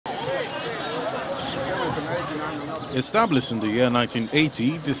Established in the year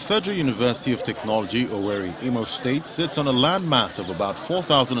 1980, the Federal University of Technology, Owerri, Imo State, sits on a landmass of about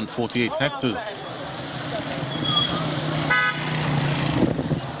 4,048 hectares.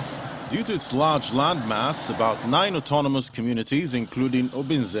 Due to its large landmass, about 9 autonomous communities, including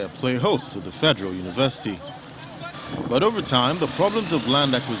Obinze, play host to the Federal University. But over time, the problems of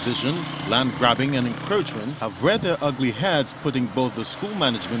land acquisition, land grabbing and encroachment have reared their ugly heads, putting both the school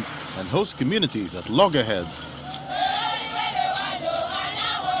management and host communities at loggerheads.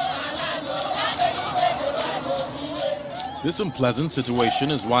 This unpleasant situation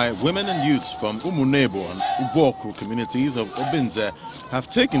is why women and youths from Umunebo and Uboku communities of Obinze have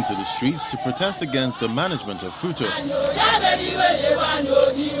taken to the streets to protest against the management of FUTO.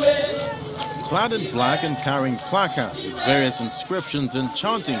 Clad in black and carrying placards with various inscriptions and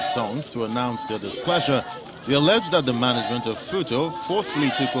chanting songs to announce their displeasure, they allege that the management of FUTO forcefully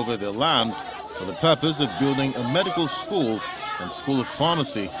took over their land for the purpose of building a medical school and school of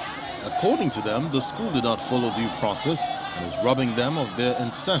pharmacy. According to them, the school did not follow due process and is robbing them of their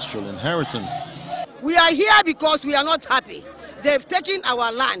ancestral inheritance. We are here because we are not happy. They've taken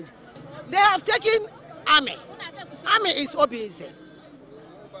our land. They have taken Army. Army is Obinze.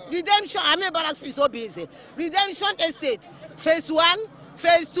 Redemption, Army Barracks is Obinze. Redemption Estate, phase 1,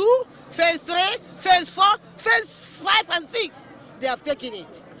 phase 2, phase 3, phase 4, phase 5 and 6. They have taken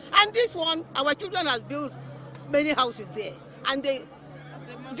it. And this one, our children have built many houses there. And they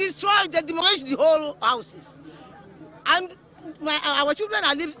demolished the whole houses. And our children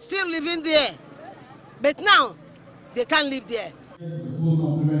are still living there. But now, they can't live there.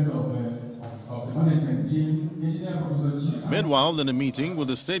 Meanwhile, in a meeting with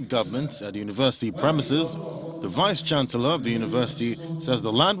the state government at the university premises, the vice-chancellor of the university says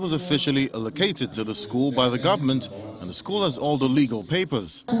the land was officially allocated to the school by the government and the school has all the legal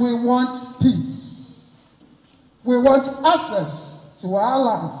papers. We want peace. We want access to our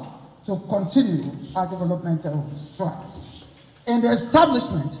land to continue our developmental strides. In the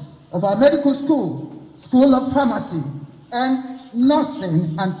establishment of our medical school, school of pharmacy, and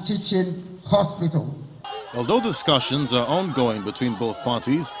nursing and teaching hospital. Although discussions are ongoing between both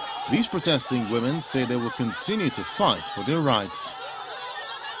parties, these protesting women say they will continue to fight for their rights.